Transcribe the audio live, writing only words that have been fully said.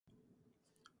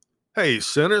Hey,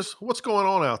 sinners, what's going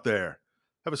on out there?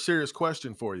 Have a serious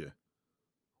question for you.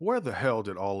 Where the hell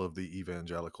did all of the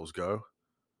evangelicals go?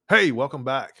 Hey, welcome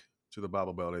back to the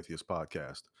Bible Belt Atheist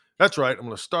Podcast. That's right, I'm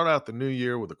going to start out the new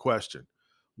year with a question.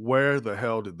 Where the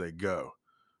hell did they go?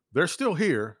 They're still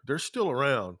here, they're still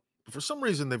around, but for some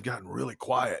reason they've gotten really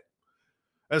quiet.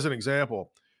 As an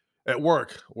example, at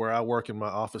work, where I work in my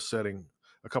office setting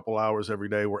a couple hours every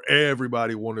day, where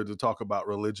everybody wanted to talk about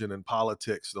religion and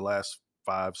politics the last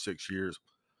 5, 6 years.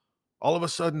 All of a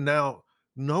sudden now,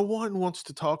 no one wants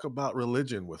to talk about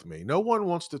religion with me. No one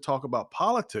wants to talk about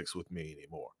politics with me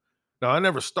anymore. Now, I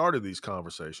never started these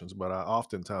conversations, but I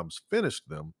oftentimes finished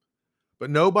them,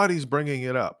 but nobody's bringing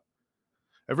it up.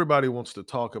 Everybody wants to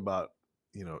talk about,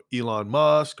 Elon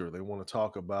Musk, or they want to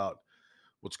talk about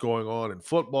what's going on in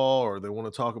football, or they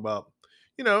want to talk about,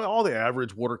 all the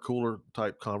average water cooler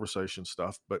type conversation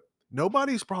stuff, but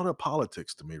nobody's brought up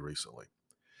politics to me recently.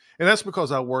 And that's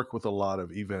because I work with a lot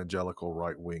of evangelical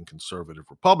right wing conservative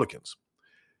Republicans.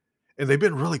 And they've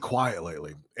been really quiet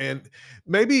lately. And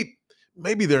maybe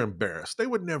they're embarrassed. They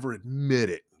would never admit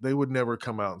it. They would never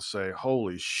come out and say,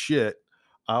 "Holy shit,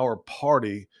 our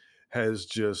party has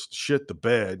just shit the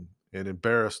bed and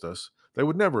embarrassed us." They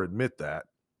would never admit that.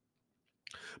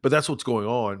 But that's what's going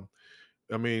on.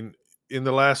 I mean, in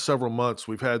the last several months,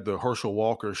 we've had the Herschel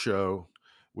Walker show.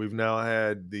 We've now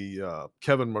had the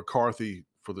Kevin McCarthy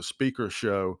for the speaker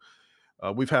show.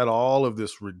 We've had all of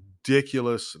this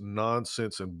ridiculous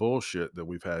nonsense and bullshit that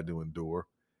we've had to endure.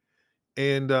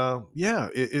 And yeah,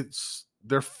 it's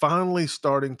they're finally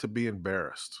starting to be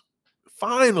embarrassed.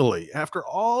 Finally, after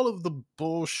all of the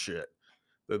bullshit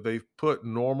that they've put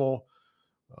normal,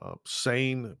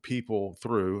 sane people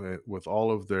through, with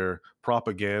all of their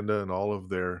propaganda and all of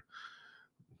their,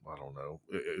 I don't know,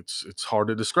 it's hard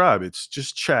to describe. It's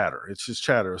just chatter. It's just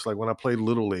chatter. It's like when I played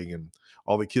Little League and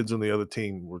all the kids on the other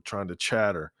team were trying to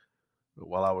chatter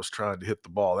while I was trying to hit the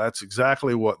ball. That's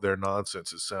exactly what their nonsense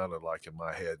has sounded like in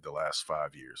my head the last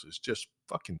 5 years. It's just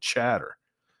fucking chatter.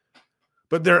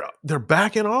 But they're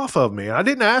backing off of me. I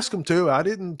didn't ask them to. I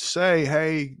didn't say,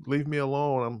 "Hey, leave me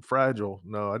alone. I'm fragile."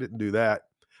 No, I didn't do that.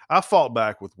 I fought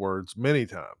back with words many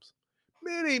times.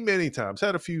 Many, many times.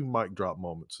 Had a few mic drop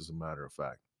moments, as a matter of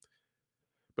fact.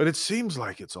 But it seems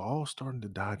like it's all starting to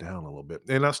die down a little bit.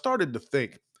 And I started to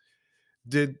think,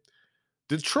 did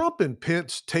did Trump and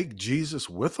Pence take Jesus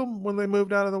with them when they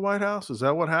moved out of the White House? Is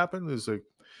that what happened? Is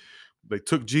they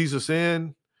took Jesus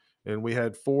in, and we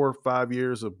had 4 or 5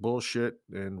 years of bullshit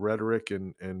and rhetoric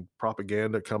and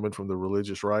propaganda coming from the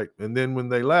religious right, and then when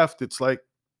they left, it's like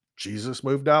Jesus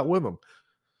moved out with them.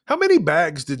 How many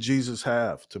bags did Jesus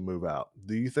have to move out?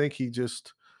 Do you think he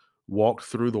just walked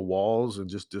through the walls and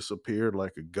just disappeared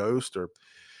like a ghost, or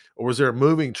was there a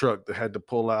moving truck that had to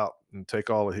pull out and take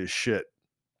all of his shit?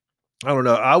 I don't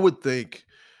know. I would think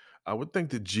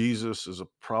that Jesus is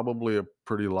probably a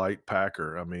pretty light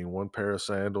packer. I mean, one pair of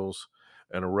sandals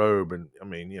and a robe, and I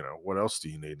mean, what else do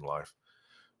you need in life?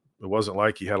 It wasn't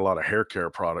like he had a lot of hair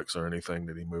care products or anything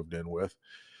that he moved in with.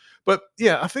 But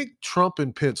yeah, I think Trump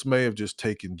and Pence may have just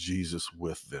taken Jesus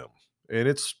with them, and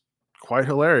it's quite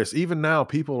hilarious. Even now,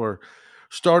 people are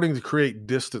starting to create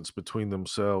distance between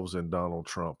themselves and Donald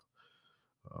Trump.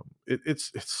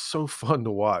 It's so fun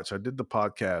to watch. I did the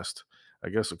podcast, I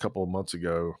guess, a couple of months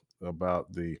ago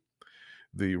about the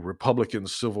Republican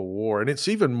Civil War, and it's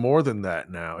even more than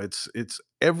that now. It's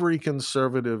every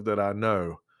conservative that I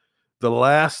know. The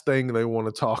last thing they want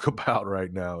to talk about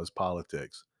right now is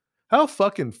politics. How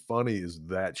fucking funny is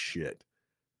that shit?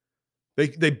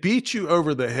 They beat you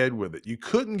over the head with it. You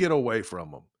couldn't get away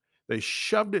from them. They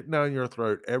shoved it down your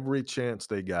throat every chance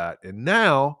they got, and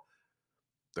now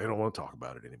they don't want to talk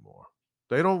about it anymore.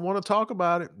 They don't want to talk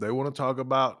about it. They want to talk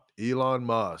about Elon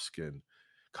Musk and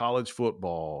college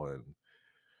football and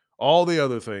all the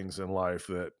other things in life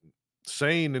that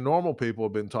sane and normal people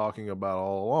have been talking about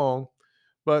all along.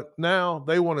 But now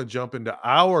they want to jump into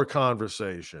our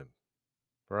conversation,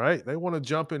 right? They want to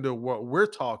jump into what we're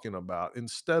talking about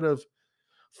instead of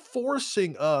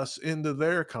forcing us into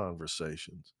their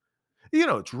conversations.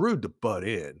 It's rude to butt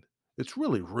in. It's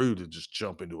really rude to just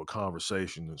jump into a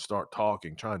conversation and start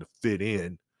talking, trying to fit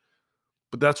in.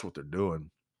 But that's what they're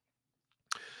doing.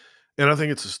 And I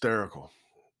think it's hysterical.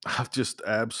 I just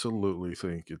absolutely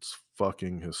think it's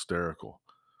fucking hysterical.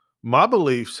 My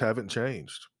beliefs haven't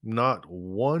changed, not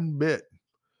one bit.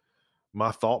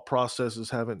 My thought processes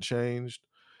haven't changed.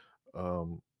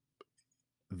 Um,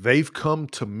 they've come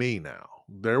to me now.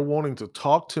 They're wanting to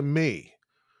talk to me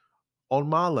on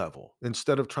my level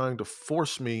instead of trying to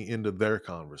force me into their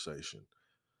conversation.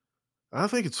 I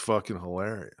think it's fucking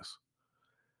hilarious.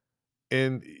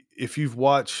 And if you've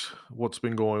watched what's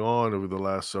been going on over the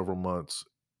last several months,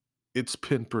 it's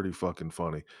been pretty fucking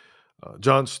funny.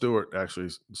 John Stewart actually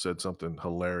said something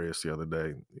hilarious the other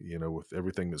day, with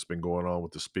everything that's been going on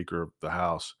with the Speaker of the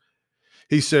House.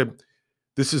 He said,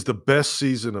 "This is the best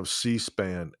season of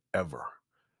C-SPAN ever."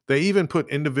 They even put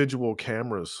individual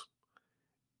cameras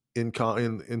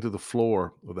into the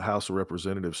floor of the House of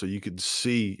Representatives so you could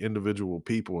see individual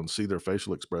people and see their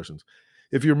facial expressions.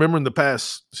 If you remember in the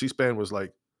past, C-SPAN was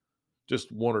like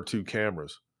just one or two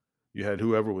cameras. You had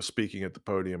whoever was speaking at the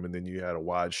podium, and then you had a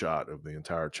wide shot of the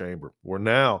entire chamber. Where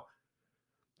now,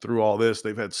 through all this,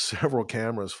 they've had several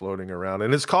cameras floating around,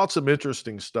 and it's caught some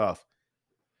interesting stuff.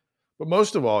 But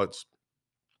most of all,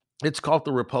 it's caught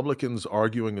the Republicans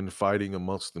arguing and fighting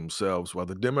amongst themselves while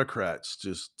the Democrats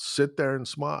just sit there and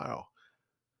smile.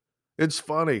 It's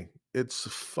funny. It's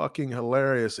fucking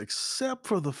hilarious, except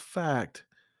for the fact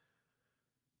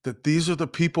that these are the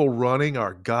people running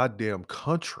our goddamn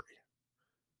country.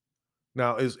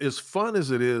 Now, as fun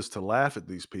as it is to laugh at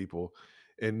these people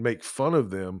and make fun of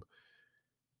them,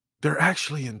 they're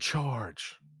actually in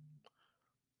charge.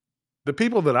 The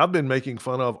people that I've been making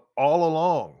fun of all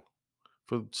along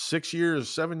for 6 years,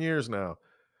 7 years now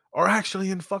are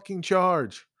actually in fucking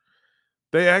charge.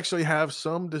 They actually have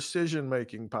some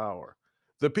decision-making power.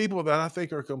 The people that I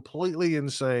think are completely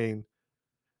insane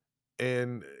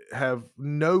and have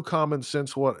no common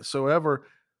sense whatsoever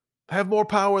have more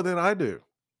power than I do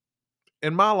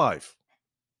in my life.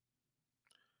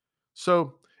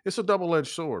 So, it's a double-edged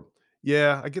sword.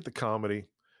 Yeah, I get the comedy.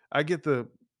 I get the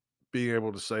being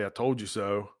able to say, "I told you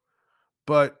so,"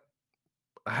 but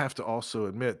I have to also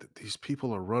admit that these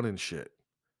people are running shit.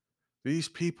 These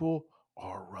people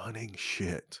are running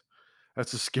shit.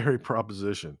 That's a scary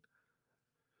proposition.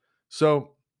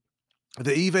 So,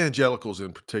 the evangelicals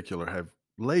in particular have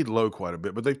laid low quite a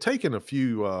bit, but they've taken a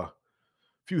few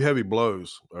heavy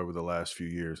blows over the last few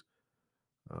years.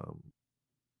 Um,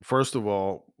 First of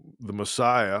all, the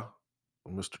Messiah,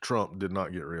 Mr. Trump, did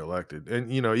not get reelected,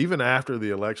 and even after the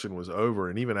election was over,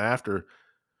 and even after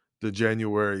the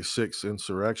January 6th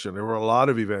insurrection, there were a lot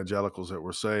of evangelicals that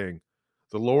were saying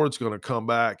the Lord's going to come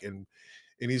back and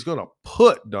he's going to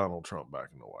put Donald Trump back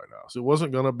in the White House. It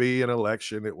wasn't going to be an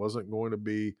election. It wasn't going to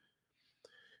be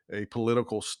a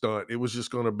political stunt. It was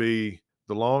just going to be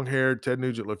the long-haired Ted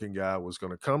Nugent looking guy was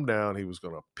going to come down. He was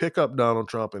going to pick up Donald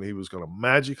Trump and he was going to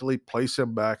magically place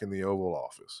him back in the Oval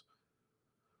Office.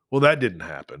 Well, that didn't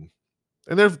happen.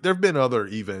 And there've been other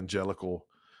evangelical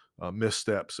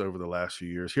missteps over the last few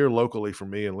years. Here locally for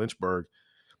me in Lynchburg,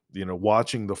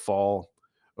 watching the fall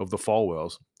of the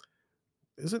Falwells.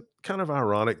 Isn't kind of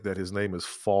ironic that his name is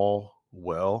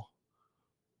Falwell?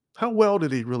 How well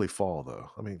did he really fall,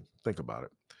 though? I mean, think about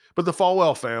it. But the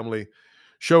Falwell family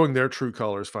showing their true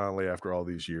colors finally after all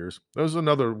these years. That was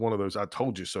another one of those "I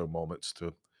told you so" moments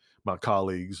to my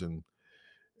colleagues and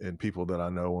people that I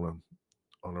know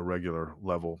on a regular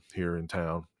level here in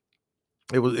town.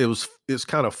 It's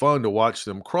kind of fun to watch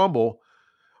them crumble,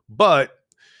 but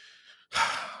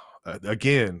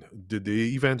again, did the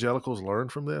evangelicals learn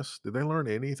from this? Did they learn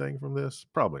anything from this?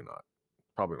 Probably not.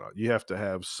 Probably not. You have to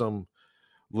have some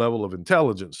level of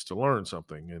intelligence to learn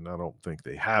something, and I don't think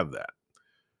they have that.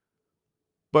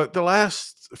 But the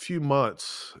last few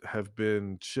months have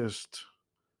been just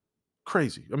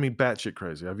crazy. I mean, batshit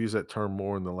crazy. I've used that term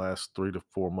more in the last 3 to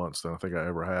 4 months than I think I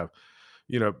ever have.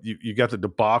 You got the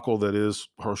debacle that is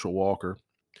Herschel Walker,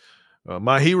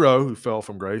 my hero who fell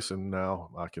from grace, and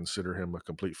now I consider him a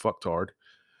complete fucktard.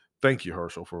 Thank you,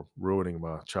 Herschel, for ruining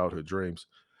my childhood dreams.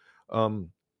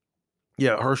 Um,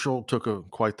 yeah, Herschel took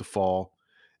quite the fall.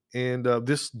 And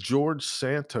this George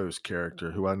Santos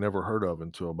character, who I never heard of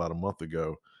until about a month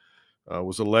ago,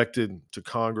 was elected to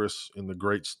Congress in the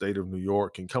great state of New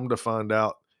York, and come to find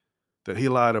out that he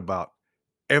lied about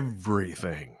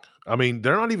everything. I mean,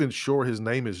 they're not even sure his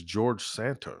name is George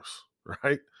Santos,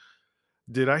 right?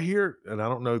 Did I hear, and I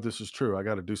don't know if this is true, I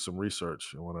got to do some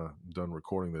research when I'm done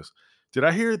recording this. Did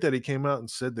I hear that he came out and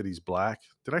said that he's black?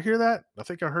 Did I hear that? I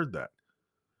think I heard that.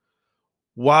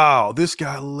 Wow, this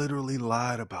guy literally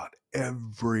lied about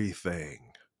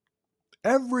everything.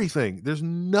 Everything. There's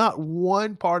not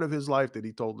one part of his life that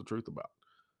he told the truth about.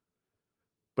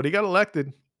 But he got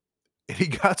elected and he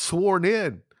got sworn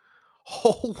in.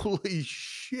 Holy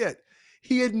shit.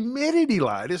 He admitted he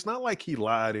lied. It's not like he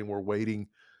lied and we're waiting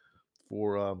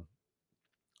for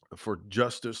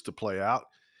justice to play out.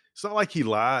 It's not like he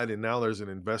lied and now there's an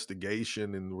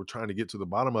investigation and we're trying to get to the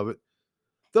bottom of it.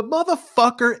 The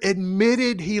motherfucker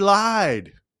admitted he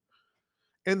lied.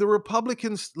 And the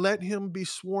Republicans let him be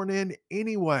sworn in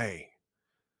anyway.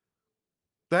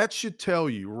 That should tell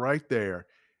you right there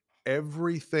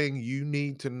everything you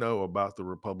need to know about the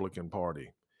Republican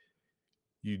Party.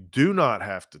 You do not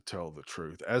have to tell the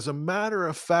truth. As a matter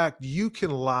of fact, you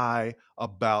can lie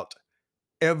about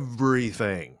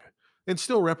everything and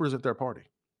still represent their party.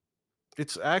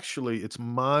 It's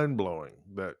mind-blowing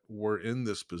that we're in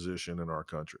this position in our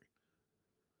country.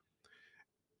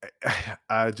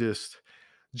 I just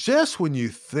when you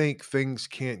think things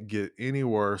can't get any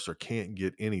worse or can't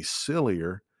get any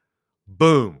sillier,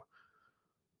 boom,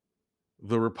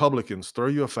 the Republicans throw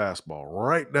you a fastball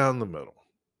right down the middle.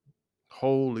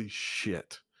 Holy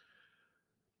shit.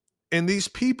 And these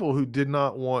people who did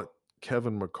not want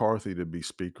Kevin McCarthy to be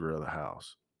Speaker of the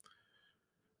House,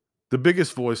 the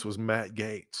biggest voice was Matt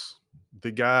Gaetz,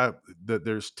 the guy that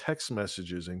there's text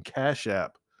messages and Cash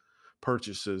App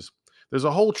purchases. There's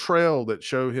a whole trail that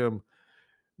show him,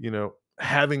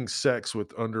 having sex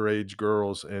with underage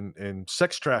girls and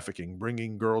sex trafficking,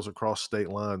 bringing girls across state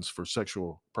lines for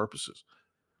sexual purposes.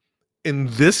 And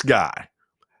this guy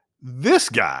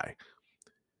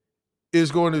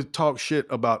is going to talk shit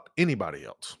about anybody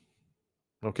else.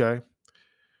 Okay?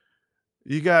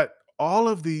 You got all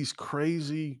of these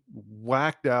crazy,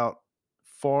 whacked out,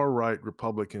 far right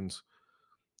Republicans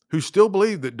who still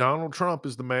believe that Donald Trump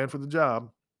is the man for the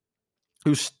job,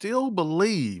 who still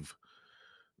believe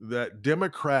that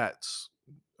Democrats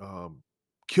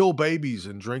kill babies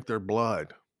and drink their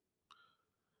blood.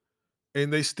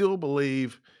 And they still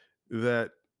believe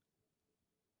that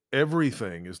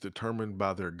everything is determined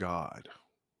by their God.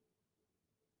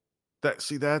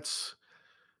 That's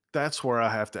where I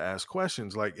have to ask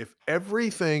questions. Like, if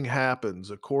everything happens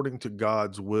according to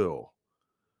God's will,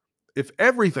 if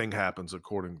everything happens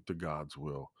according to God's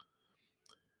will,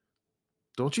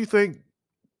 don't you think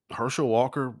Herschel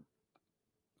Walker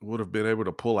would have been able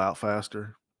to pull out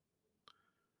faster?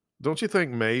 Don't you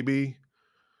think maybe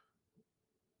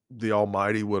the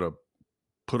Almighty would have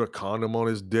put a condom on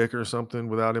his dick or something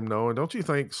without him knowing? Don't you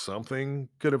think something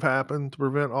could have happened to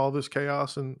prevent all this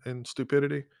chaos and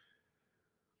stupidity?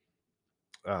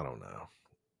 I don't know.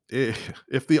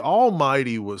 If the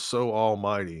Almighty was so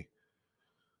almighty,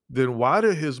 then why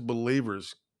do his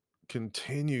believers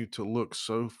continue to look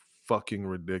so fucking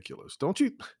ridiculous? Don't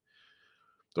you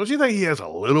think he has a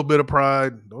little bit of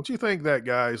pride? Don't you think that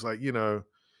guy's like, you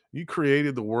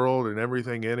created the world and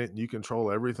everything in it and you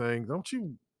control everything? Don't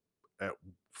you at,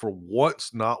 for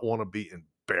once not want to be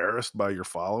embarrassed by your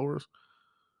followers?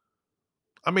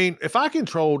 I mean, if I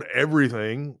controlled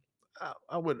everything,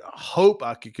 I would hope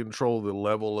I could control the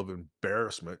level of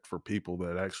embarrassment for people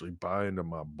that actually buy into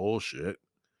my bullshit.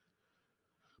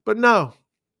 But no,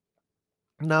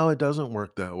 no, it doesn't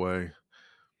work that way.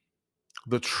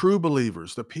 The true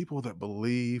believers, the people that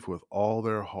believe with all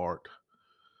their heart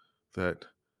that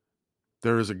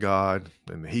there is a God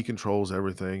and he controls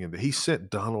everything and that he sent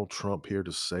Donald Trump here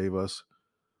to save us,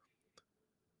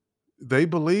 they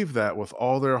believe that with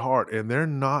all their heart and they're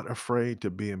not afraid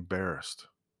to be embarrassed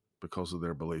because of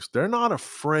their beliefs. They're not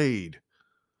afraid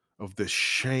of the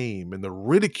shame and the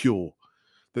ridicule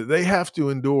that they have to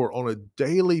endure on a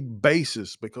daily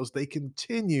basis because they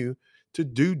continue to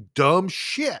do dumb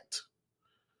shit.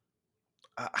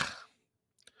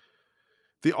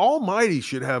 The Almighty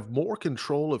should have more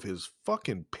control of his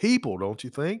fucking people, don't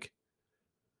you think?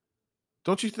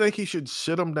 Don't you think he should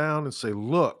sit them down and say,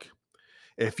 look,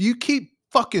 if you keep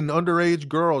fucking underage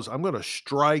girls, I'm going to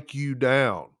strike you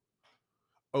down.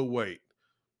 Oh, wait,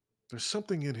 there's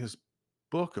something in his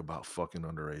book about fucking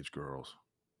underage girls.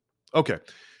 Okay,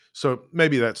 so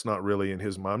maybe that's not really in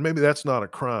his mind. Maybe that's not a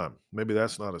crime. Maybe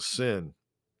that's not a sin.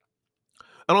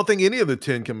 I don't think any of the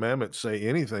 10 commandments say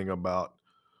anything about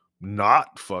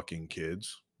not fucking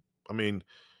kids. I mean,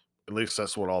 at least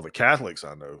that's what all the Catholics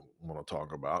I know want to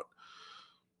talk about.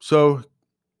 So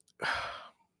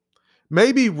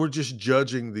maybe we're just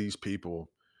judging these people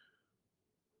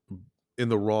in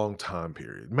the wrong time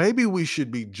period. Maybe we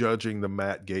should be judging the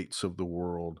Matt Gates of the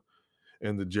world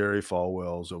and the Jerry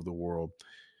Falwells of the world.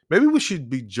 Maybe we should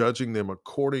be judging them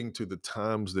according to the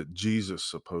times that Jesus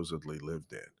supposedly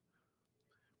lived in.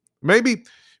 Maybe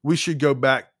we should go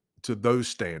back to those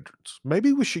standards.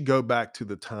 Maybe we should go back to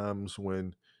the times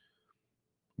when,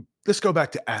 let's go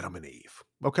back to Adam and Eve,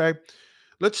 okay?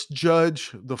 Let's judge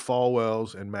the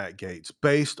Falwells and Matt Gates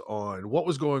based on what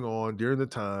was going on during the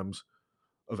times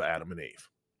of Adam and Eve.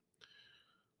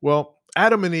 Well,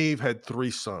 Adam and Eve had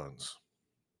 3 sons.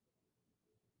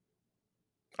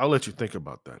 I'll let you think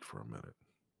about that for a minute.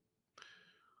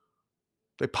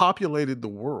 They populated the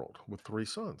world with 3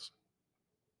 sons.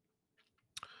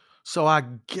 So I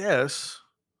guess,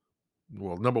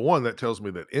 well, number 1, that tells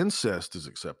me that incest is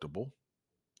acceptable.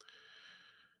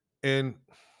 And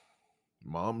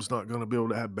Mom's not going to be able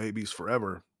to have babies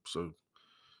forever. So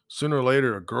sooner or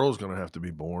later, a girl's going to have to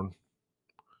be born.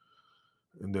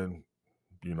 And then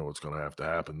you know what's going to have to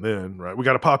happen then, right? We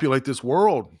got to populate this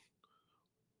world.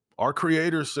 Our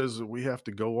creator says that we have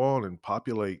to go on and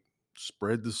populate,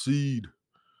 spread the seed.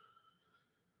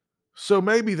 So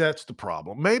maybe that's the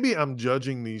problem. Maybe I'm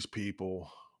judging these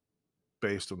people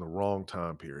based on the wrong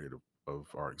time period of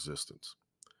our existence.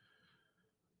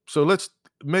 So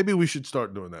maybe we should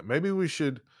start doing that. Maybe we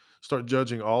should start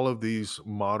judging all of these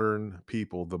modern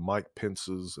people, the Mike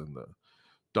Pences and the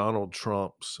Donald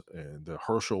Trumps and the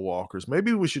Herschel Walkers.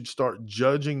 Maybe we should start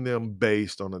judging them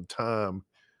based on a time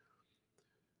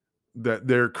that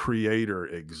their creator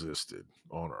existed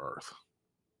on earth,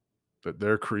 that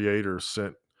their creator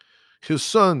sent his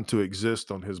son to exist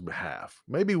on his behalf.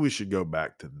 Maybe we should go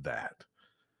back to that.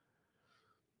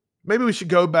 Maybe we should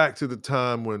go back to the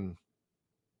time when,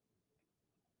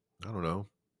 I don't know,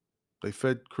 they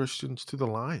fed Christians to the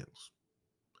lions.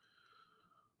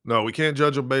 No, we can't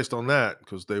judge them based on that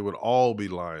because they would all be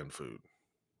lion food,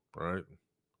 right?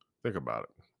 Think about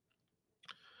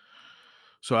it.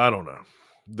 So I don't know.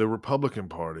 The Republican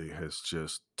Party has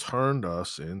just turned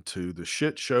us into the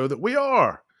shit show that we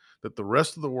are, that the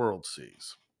rest of the world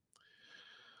sees.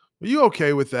 Are you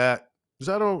okay with that? Is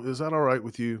that all right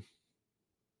with you?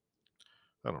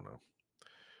 I don't know.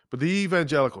 But the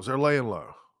evangelicals, they're laying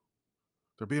low.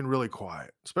 They're being really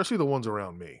quiet, especially the ones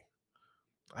around me.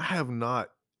 I have not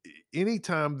any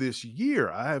time this year,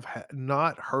 I have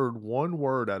not heard one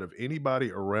word out of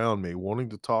anybody around me wanting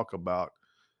to talk about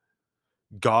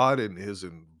God and his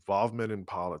involvement in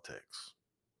politics.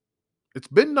 It's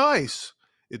been nice.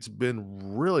 It's been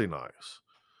really nice.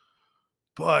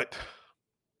 But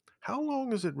how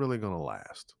long is it really going to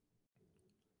last?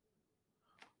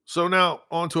 So now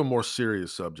on to a more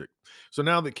serious subject. So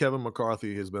now that Kevin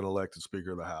McCarthy has been elected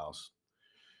Speaker of the House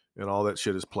and all that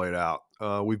shit is played out,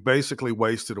 we've basically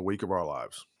wasted a week of our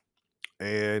lives.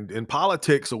 And in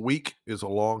politics, a week is a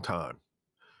long time.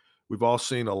 We've all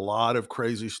seen a lot of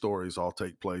crazy stories all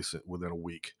take place within a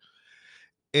week.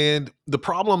 And the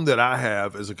problem that I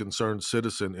have as a concerned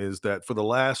citizen is that for the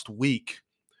last week,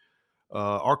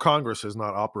 our Congress has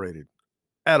not operated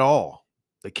at all.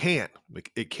 They can't.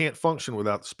 It can't function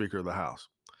without the Speaker of the House.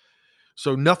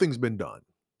 So nothing's been done.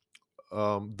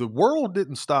 The world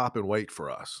didn't stop and wait for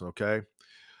us. Okay,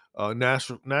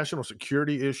 national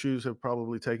security issues have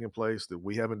probably taken place that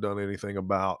we haven't done anything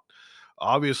about.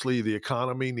 Obviously, the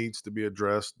economy needs to be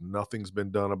addressed. Nothing's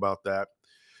been done about that.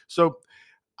 So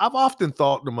I've often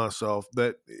thought to myself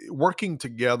that working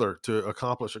together to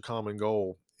accomplish a common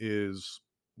goal is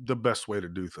the best way to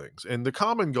do things. And the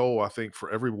common goal, I think,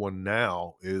 for everyone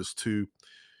now is to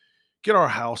get our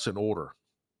house in order,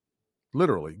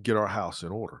 literally, get our house in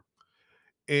order.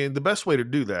 And the best way to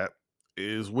do that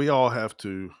is we all have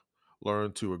to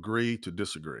learn to agree to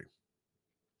disagree.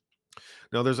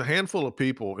 Now, there's a handful of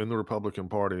people in the Republican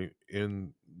Party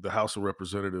in the House of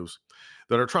Representatives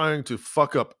that are trying to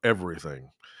fuck up everything.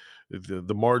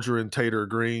 The Margarine Tater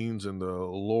Greens and the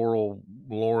Laurel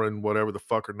Lauren, whatever the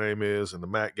fuck her name is, and the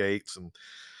Matt Gates and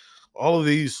all of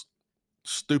these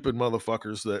stupid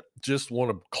motherfuckers that just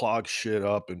want to clog shit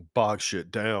up and bog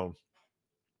shit down.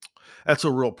 That's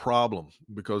a real problem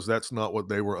because that's not what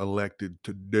they were elected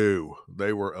to do.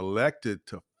 They were elected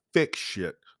to fix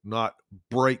shit, not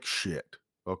break shit.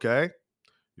 Okay?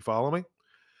 You follow me?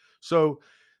 So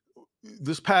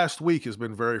this past week has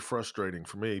been very frustrating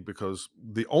for me because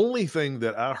the only thing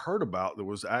that I heard about that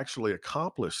was actually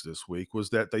accomplished this week was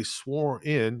that they swore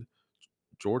in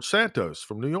George Santos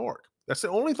from New York. That's the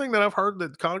only thing that I've heard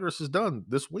that Congress has done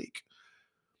this week.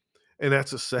 And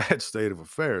that's a sad state of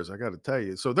affairs, I got to tell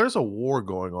you. So there's a war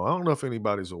going on. I don't know if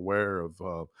anybody's aware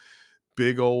of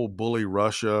big old bully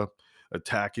Russia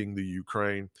attacking the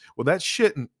Ukraine. Well, that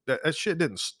shit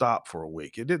didn't stop for a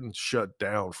week. It didn't shut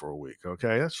down for a week.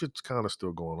 Okay, that shit's kind of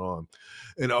still going on.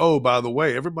 And oh, by the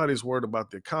way, everybody's worried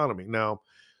about the economy now.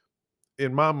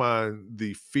 In my mind,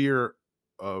 the fear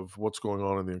of what's going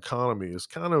on in the economy is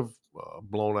kind of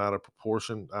blown out of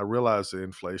proportion. I realize the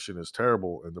inflation is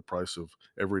terrible and the price of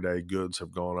everyday goods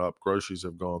have gone up, groceries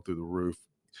have gone through the roof,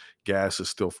 gas is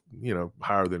still,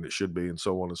 higher than it should be, and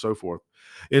so on and so forth.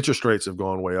 Interest rates have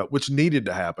gone way up, which needed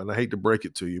to happen. I hate to break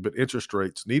it to you, but interest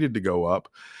rates needed to go up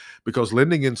because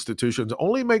lending institutions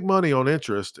only make money on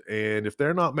interest. And if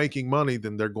they're not making money,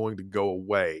 then they're going to go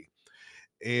away.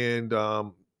 And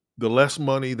the less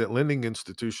money that lending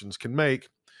institutions can make,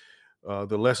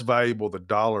 the less valuable the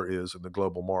dollar is in the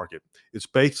global market. It's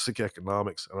basic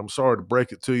economics. And I'm sorry to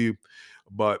break it to you,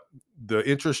 but the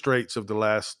interest rates of the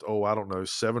last, I don't know,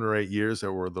 7 or 8 years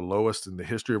that were the lowest in the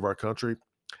history of our country,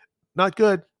 Not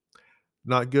good.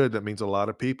 Not good. That means a lot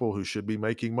of people who should be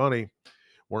making money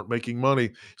weren't making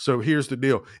money. So here's the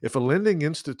deal. If a lending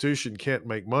institution can't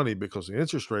make money because the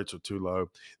interest rates are too low,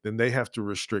 then they have to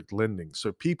restrict lending.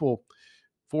 So people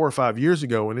 4 or 5 years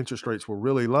ago, when interest rates were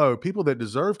really low, people that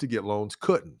deserved to get loans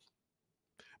couldn't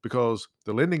because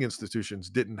the lending institutions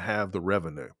didn't have the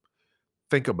revenue.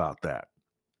 Think about that.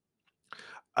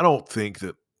 I don't think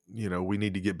that, we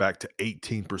need to get back to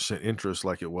 18% interest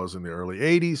like it was in the early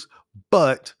 80s,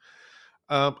 but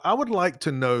I would like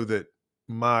to know that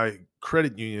my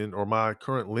credit union or my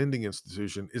current lending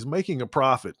institution is making a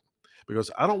profit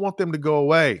because I don't want them to go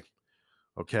away.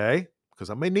 Okay. Because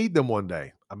I may need them one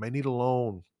day. I may need a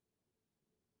loan.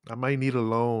 I may need a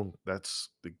loan. That's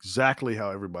exactly how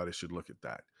everybody should look at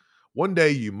that. One day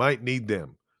you might need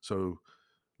them. So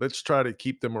let's try to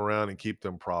keep them around and keep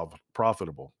them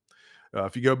profitable.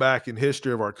 If you go back in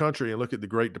history of our country and look at the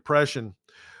Great Depression,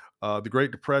 part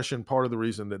of the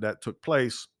reason that that took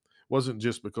place wasn't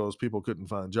just because people couldn't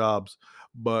find jobs,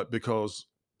 but because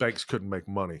banks couldn't make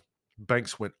money.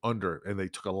 Banks went under and they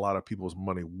took a lot of people's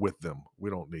money with them. We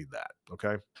don't need that.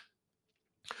 Okay.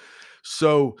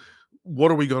 So,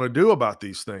 what are we going to do about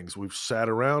these things? We've sat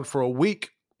around for a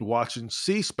week watching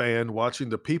C SPAN, watching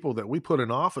the people that we put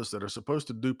in office that are supposed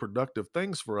to do productive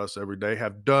things for us every day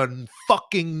have done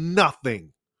fucking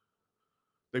nothing.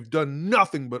 They've done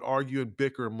nothing but argue and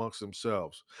bicker amongst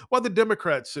themselves. While the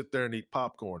Democrats sit there and eat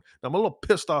popcorn. Now, I'm a little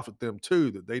pissed off at them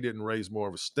too that they didn't raise more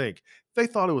of a stink. They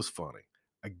thought it was funny.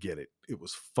 I get it. It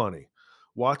was funny.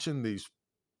 Watching these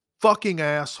fucking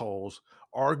assholes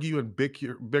argue and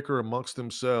bicker amongst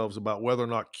themselves about whether or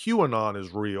not QAnon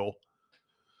is real.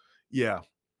 Yeah,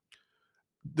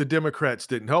 the Democrats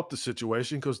didn't help the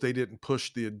situation because they didn't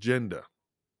push the agenda.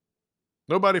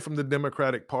 Nobody from the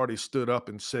Democratic Party stood up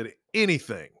and said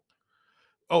anything.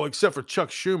 Oh, except for Chuck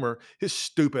Schumer, his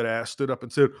stupid ass stood up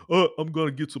and said, "Oh, I'm going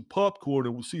to get some popcorn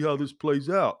and we'll see how this plays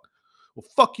out." Well,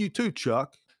 fuck you too,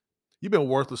 Chuck. You've been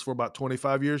worthless for about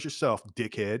 25 years yourself,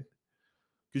 dickhead,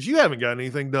 because you haven't got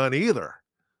anything done either.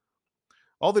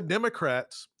 All the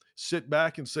Democrats sit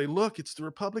back and say, "Look, it's the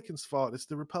Republicans' fault. It's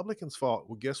the Republicans' fault."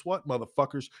 Well, guess what,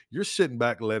 motherfuckers? You're sitting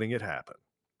back letting it happen.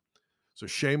 So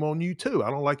shame on you too.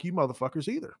 I don't like you motherfuckers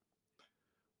either.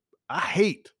 I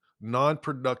hate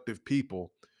non-productive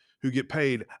people who get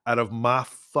paid out of my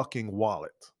fucking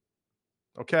wallet.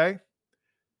 Okay?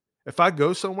 If I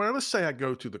go somewhere, let's say I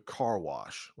go to the car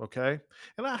wash, okay?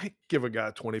 And I give a guy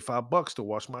 25 bucks to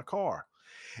wash my car.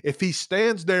 If he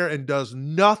stands there and does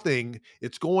nothing,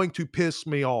 it's going to piss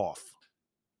me off.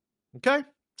 Okay?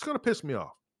 It's going to piss me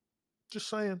off. Just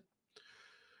saying.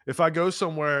 If I go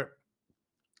somewhere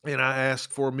and I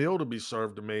ask for a meal to be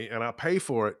served to me and I pay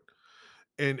for it,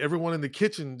 and everyone in the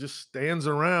kitchen just stands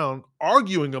around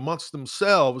arguing amongst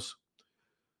themselves,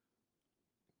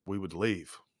 we would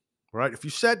leave. Right? If you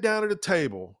sat down at a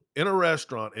table in a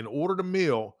restaurant and ordered a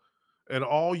meal and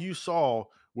all you saw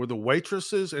were the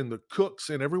waitresses and the cooks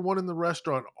and everyone in the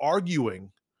restaurant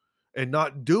arguing and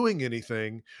not doing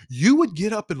anything, you would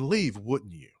get up and leave,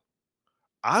 wouldn't you?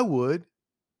 I would.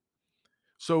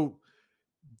 So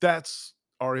that's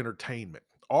our entertainment.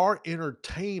 Our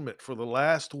entertainment for the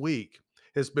last week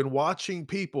has been watching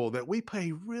people that we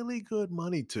pay really good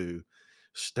money to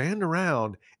stand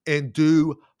around and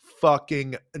do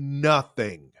fucking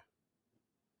nothing.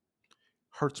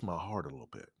 Hurts my heart a little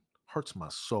bit, hurts my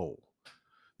soul.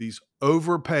 These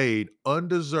overpaid,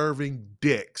 undeserving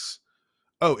dicks.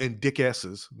 Oh, and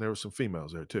dickesses. There were some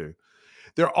females there too.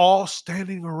 They're all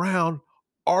standing around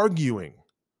arguing.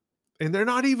 And they're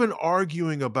not even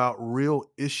arguing about real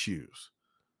issues.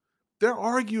 They're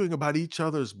arguing about each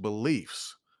other's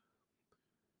beliefs.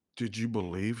 Did you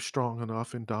believe strong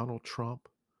enough in Donald Trump?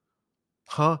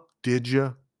 Huh? Did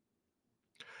you?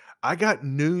 I got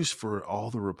news for all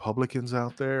the Republicans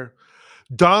out there.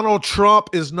 Donald Trump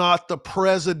is not the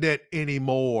president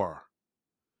anymore.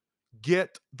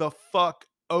 Get the fuck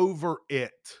over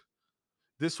it.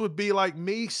 This would be like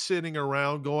me sitting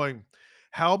around going,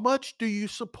 "How much do you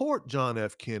support John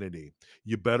F. Kennedy?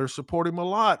 You better support him a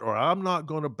lot, or I'm not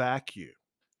going to back you.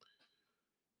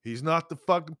 He's not the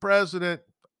fucking president.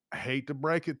 I hate to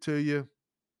break it to you.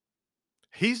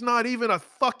 He's not even a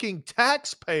fucking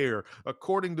taxpayer,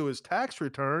 according to his tax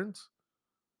returns.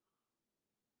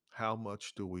 How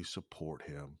much do we support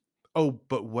him? Oh,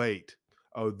 but wait.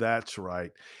 Oh, that's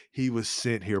right. He was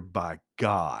sent here by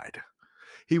God.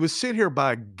 He was sent here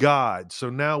by God. So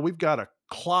now we've got to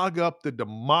clog up the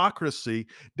democracy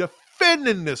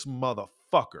defending this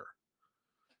motherfucker.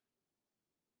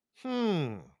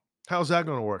 How's that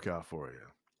going to work out for you?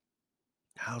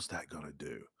 How's that going to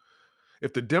do?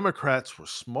 If the Democrats were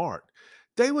smart,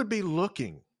 they would be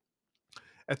looking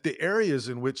at the areas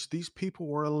in which these people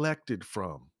were elected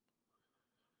from.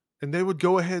 And they would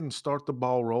go ahead and start the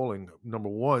ball rolling. Number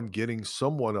one, getting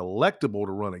someone electable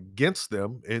to run against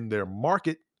them in their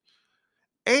market.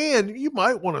 And you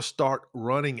might want to start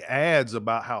running ads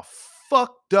about how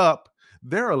fucked up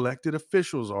their elected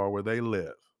officials are where they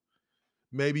live.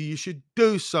 Maybe you should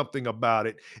do something about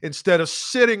it instead of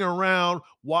sitting around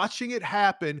watching it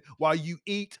happen while you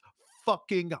eat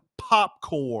fucking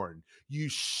popcorn. You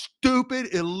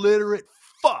stupid, illiterate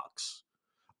fucks.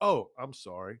 Oh, I'm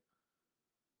sorry.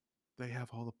 They have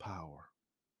all the power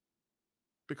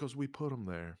because we put them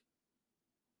there.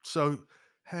 So,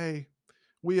 hey,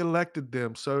 we elected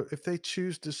them. So if they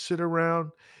choose to sit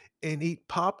around and eat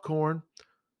popcorn,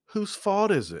 whose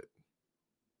fault is it?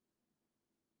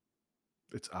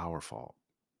 It's our fault.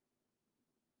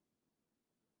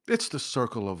 It's the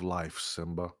circle of life,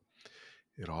 Simba.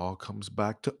 It all comes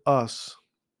back to us.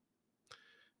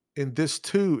 And this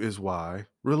too is why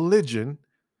religion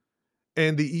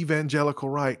and the evangelical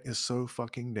right is so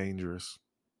fucking dangerous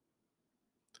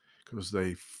because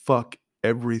they fuck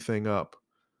everything up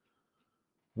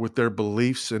with their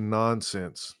beliefs and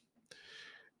nonsense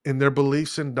and their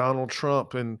beliefs in Donald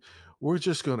Trump. And we're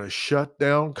just going to shut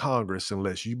down Congress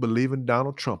unless you believe in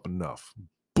Donald Trump enough.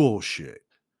 Bullshit.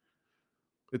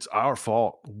 It's our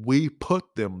fault. We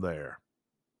put them there.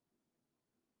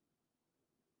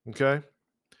 Okay?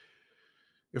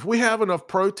 If we have enough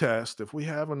protest, if we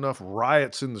have enough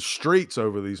riots in the streets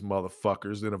over these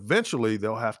motherfuckers, then eventually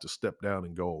they'll have to step down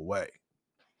and go away.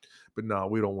 But no,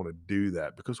 we don't want to do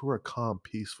that because we're a calm,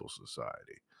 peaceful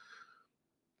society.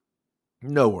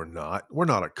 No, we're not. We're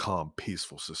not a calm,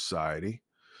 peaceful society.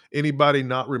 Anybody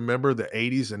not remember the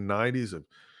 80s and 90s of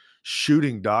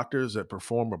shooting doctors that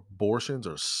perform abortions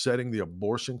or setting the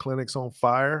abortion clinics on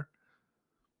fire?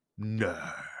 No.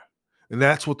 And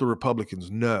that's what the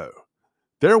Republicans know.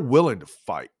 They're willing to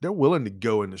fight. They're willing to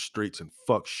go in the streets and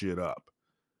fuck shit up.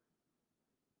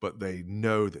 But they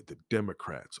know that the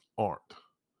Democrats aren't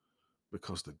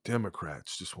because the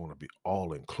Democrats just want to be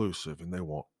all inclusive and they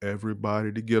want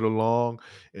everybody to get along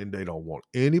and they don't want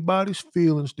anybody's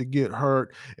feelings to get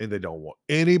hurt and they don't want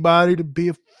anybody to be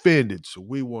offended. So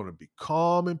we want to be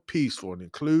calm and peaceful and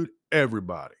include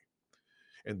everybody.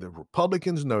 And the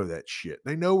Republicans know that shit.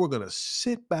 They know we're going to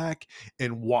sit back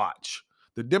and watch.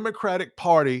 The Democratic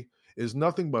Party is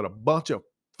nothing but a bunch of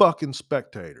fucking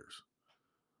spectators.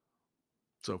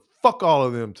 So fuck all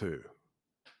of them too.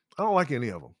 I don't like any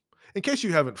of them. In case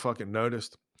you haven't fucking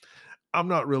noticed, I'm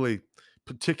not really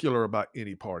particular about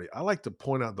any party. I like to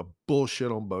point out the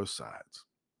bullshit on both sides.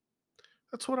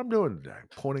 That's what I'm doing today,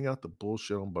 pointing out the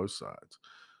bullshit on both sides.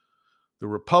 The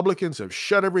Republicans have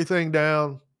shut everything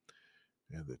down,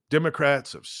 and the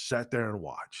Democrats have sat there and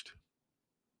watched.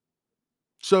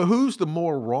 So who's the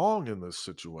more wrong in this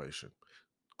situation?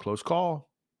 Close call.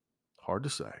 Hard to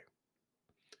say.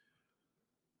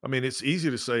 I mean, it's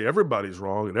easy to say everybody's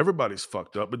wrong and everybody's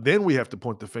fucked up, but then we have to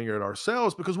point the finger at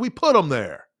ourselves because we put them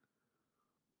there.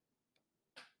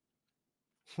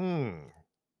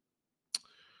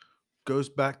 Goes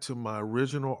back to my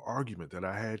original argument that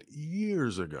I had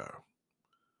years ago.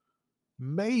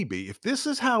 Maybe, if this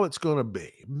is how it's going to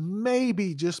be,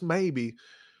 maybe, just maybe,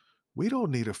 we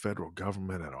don't need a federal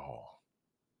government at all.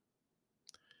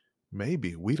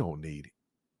 Maybe we don't need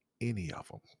any of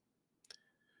them.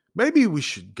 Maybe we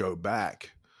should go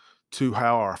back to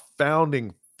how our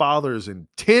founding fathers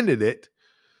intended it,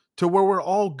 to where we're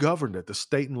all governed at the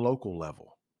state and local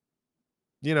level.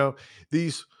 You know,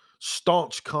 these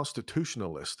staunch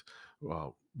constitutionalists,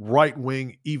 right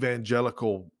wing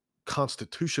evangelical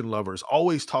constitution lovers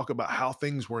always talk about how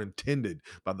things were intended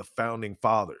by the founding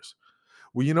fathers.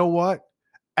 Well, you know what,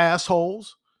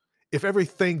 assholes? If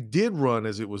everything did run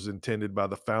as it was intended by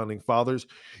the founding fathers,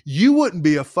 you wouldn't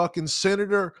be a fucking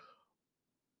senator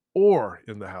or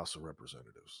in the House of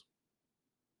Representatives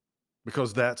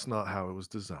because that's not how it was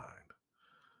designed.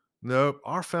 No,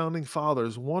 our founding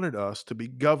fathers wanted us to be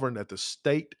governed at the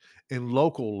state and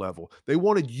local level. They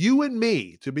wanted you and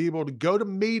me to be able to go to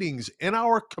meetings in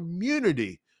our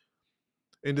community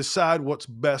and decide what's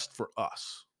best for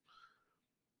us.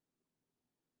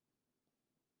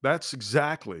 That's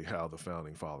exactly how the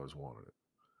founding fathers wanted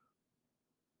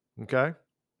it. Okay?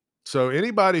 So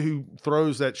anybody who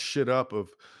throws that shit up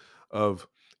of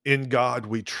in God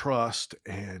we trust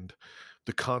and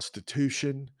the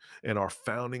Constitution and our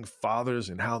founding fathers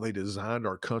and how they designed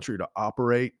our country to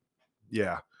operate,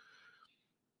 yeah,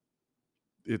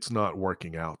 it's not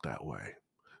working out that way.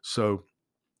 So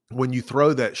when you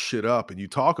throw that shit up and you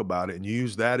talk about it and you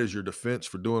use that as your defense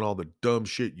for doing all the dumb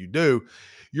shit you do,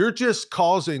 you're just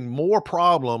causing more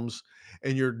problems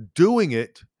and you're doing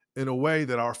it in a way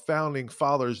that our founding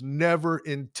fathers never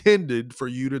intended for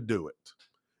you to do it.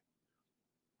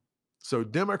 So,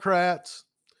 Democrats,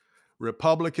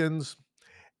 Republicans,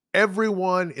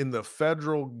 everyone in the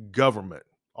federal government,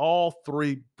 all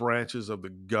three branches of the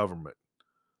government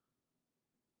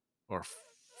are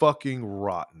fucking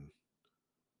rotten.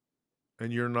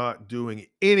 And you're not doing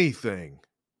anything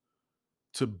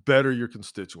to better your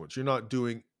constituents. You're not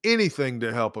doing anything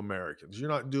to help Americans. You're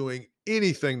not doing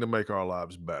anything to make our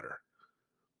lives better.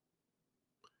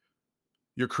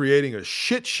 You're creating a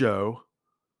shit show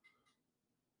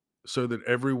so that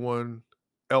everyone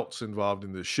else involved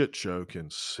in this shit show can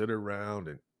sit around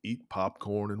and eat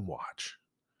popcorn and watch.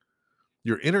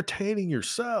 You're entertaining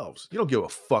yourselves. You don't give a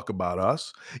fuck about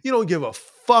us. You don't give a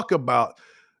fuck about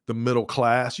the middle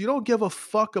class. You don't give a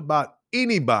fuck about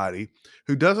anybody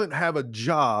who doesn't have a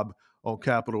job on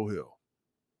Capitol Hill.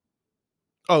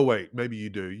 Oh, wait, maybe you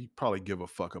do. You probably give a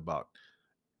fuck about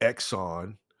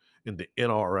Exxon and the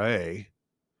NRA,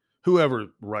 whoever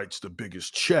writes the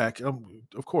biggest check.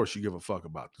 Of course, you give a fuck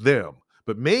about them.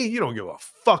 But me, you don't give a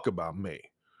fuck about me.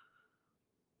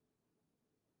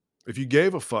 If you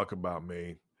gave a fuck about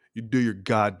me, you'd do your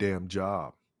goddamn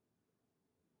job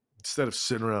instead of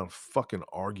sitting around fucking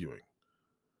arguing.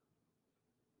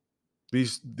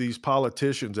 These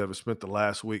politicians have spent the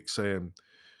last week saying,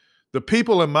 the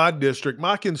people in my district,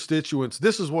 my constituents,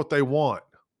 this is what they want.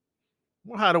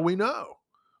 Well, how do we know?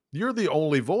 You're the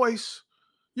only voice.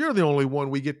 You're the only one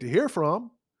we get to hear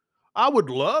from. I would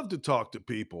love to talk to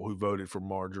people who voted for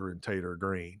Marjorie Taylor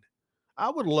Greene. I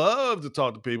would love to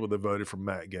talk to people that voted for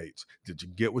Matt Gaetz. Did you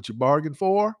get what you bargained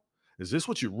for? Is this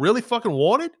what you really fucking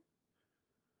wanted?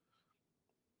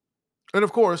 And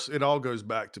of course, it all goes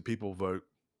back to people vote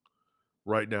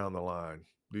right down the line.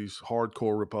 These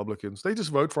hardcore Republicans, they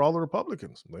just vote for all the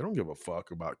Republicans. They don't give a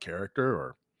fuck about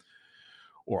character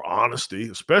or honesty,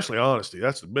 especially honesty.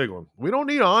 That's the big one. We don't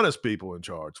need honest people in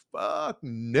charge. Fuck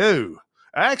no.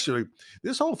 Actually,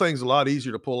 this whole thing's a lot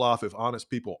easier to pull off if honest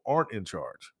people aren't in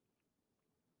charge.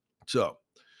 So,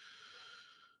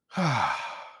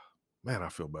 man, I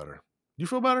feel better. You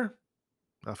feel better?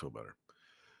 I feel better.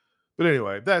 But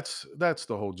anyway, that's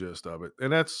the whole gist of it.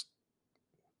 And that's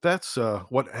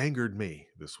what angered me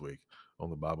this week on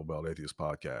the Bible Belt Atheist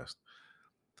podcast.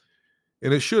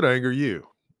 And it should anger you.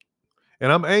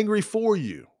 And I'm angry for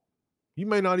you. You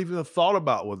may not even have thought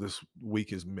about what this week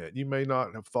has meant. You may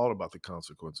not have thought about the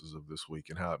consequences of this week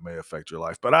and how it may affect your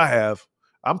life, but I have.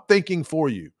 I'm thinking for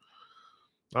you.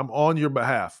 I'm on your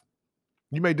behalf.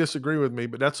 You may disagree with me,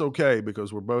 but that's okay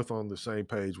because we're both on the same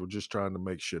page. We're just trying to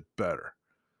make shit better.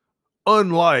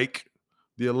 Unlike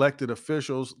the elected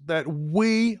officials that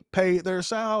we pay their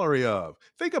salary of.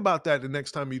 Think about that the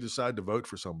next time you decide to vote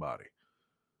for somebody.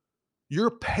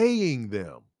 You're paying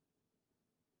them.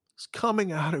 It's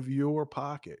coming out of your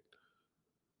pocket.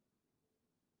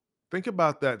 Think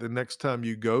about that the next time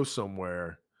you go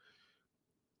somewhere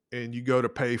and you go to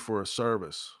pay for a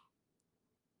service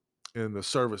and the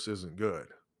service isn't good.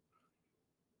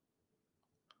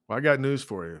 Well, I got news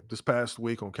for you. This past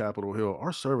week on Capitol Hill,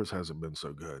 our service hasn't been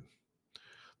so good.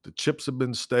 The chips have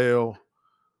been stale,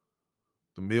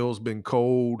 the meal's been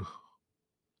cold,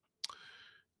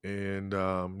 and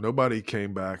nobody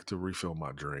came back to refill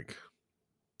my drink.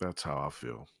 That's how I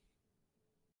feel.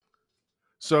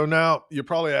 So now you're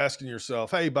probably asking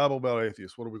yourself, hey, Bible Belt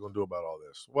Atheist, what are we going to do about all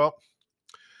this? Well,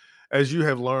 as you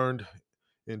have learned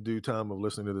in due time of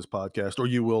listening to this podcast, or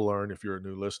you will learn if you're a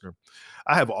new listener,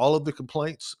 I have all of the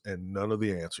complaints and none of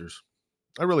the answers.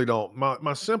 I really don't.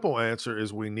 My simple answer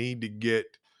is we need to get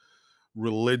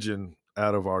religion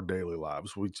out of our daily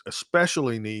lives. We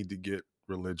especially need to get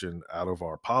religion out of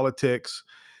our politics,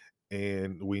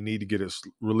 and we need to get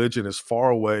religion as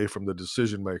far away from the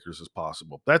decision makers as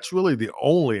possible. That's really the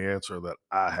only answer that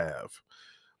I have.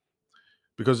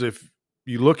 Because if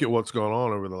you look at what's going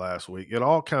on over the last week, it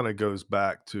all kind of goes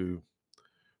back to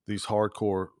these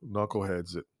hardcore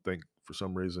knuckleheads that think for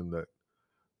some reason that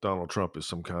Donald Trump is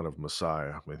some kind of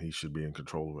messiah and he should be in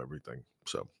control of everything.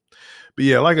 So, but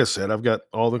yeah, like I said, I've got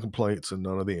all the complaints and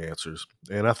none of the answers.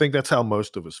 And I think that's how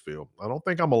most of us feel. I don't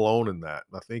think I'm alone in that.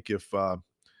 I think if I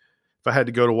had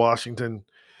to go to Washington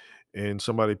and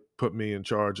somebody put me in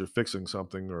charge of fixing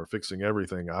something or fixing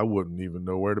everything, I wouldn't even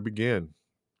know where to begin.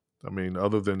 I mean,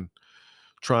 other than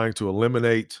trying to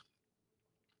eliminate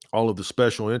all of the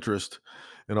special interest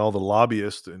and all the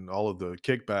lobbyists and all of the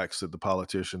kickbacks that the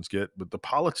politicians get, but the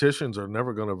politicians are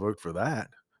never going to vote for that.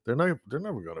 They're never going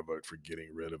to vote for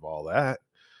getting rid of all that.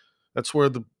 That's where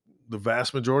the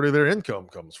vast majority of their income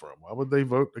comes from. Why would they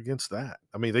vote against that?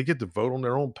 I mean, they get to vote on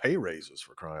their own pay raises,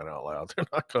 for crying out loud.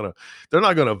 They're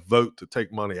not gonna vote to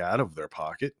take money out of their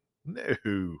pocket.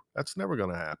 No, that's never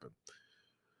gonna happen.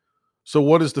 So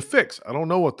what is the fix? I don't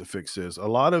know what the fix is. A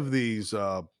lot of these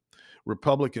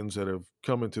Republicans that have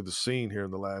come into the scene here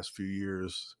in the last few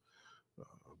years,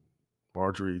 uh,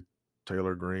 Marjorie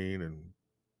Taylor Greene and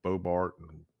Bobart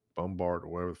and Bumbart or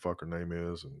whatever the fuck her name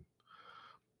is, and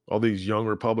all these young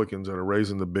Republicans that are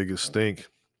raising the biggest stink,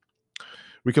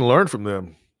 we can learn from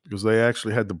them because they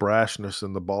actually had the brashness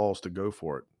and the balls to go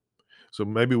for it. So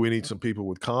maybe we need some people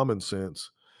with common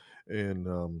sense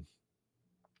and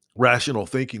rational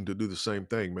thinking to do the same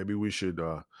thing. Maybe we should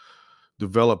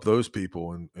develop those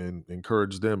people and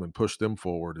encourage them and push them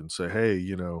forward and say,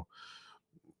 hey,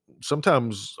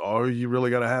 sometimes all you really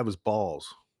got to have is balls.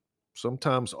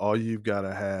 Sometimes all you've got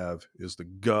to have is the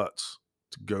guts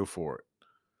to go for it.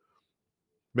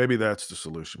 Maybe that's the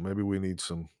solution. Maybe we need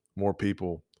some more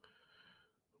people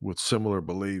with similar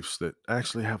beliefs that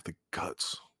actually have the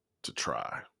guts to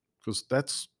try. Because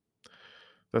that's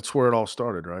where it all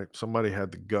started, right? Somebody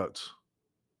had the guts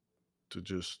to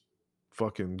just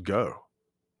fucking go.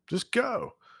 Just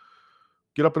go.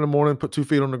 Get up in the morning, put 2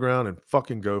 feet on the ground, and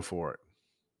fucking go for it.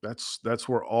 That's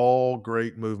where all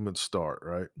great movements start,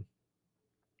 right?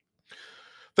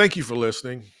 Thank you for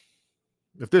listening.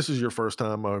 If this is your first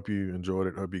time, I hope you enjoyed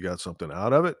it. Hope you got something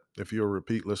out of it. If you're a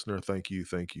repeat listener, thank you,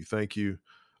 thank you, thank you.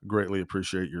 Greatly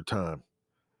appreciate your time.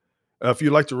 If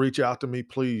you'd like to reach out to me,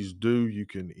 please do. You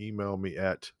can email me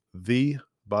at the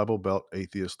Bible Belt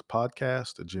Atheist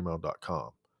Podcast at gmail.com.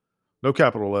 No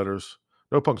capital letters,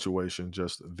 no punctuation,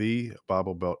 just the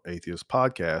Bible Belt Atheist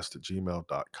Podcast at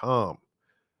gmail.com.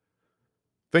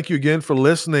 Thank you again for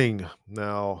listening.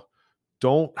 Now,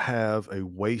 don't have a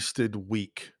wasted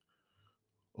week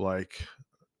like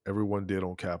everyone did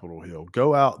on Capitol Hill.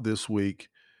 Go out this week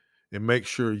and make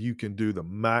sure you can do the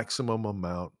maximum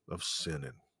amount of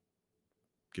sinning.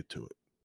 Get to it.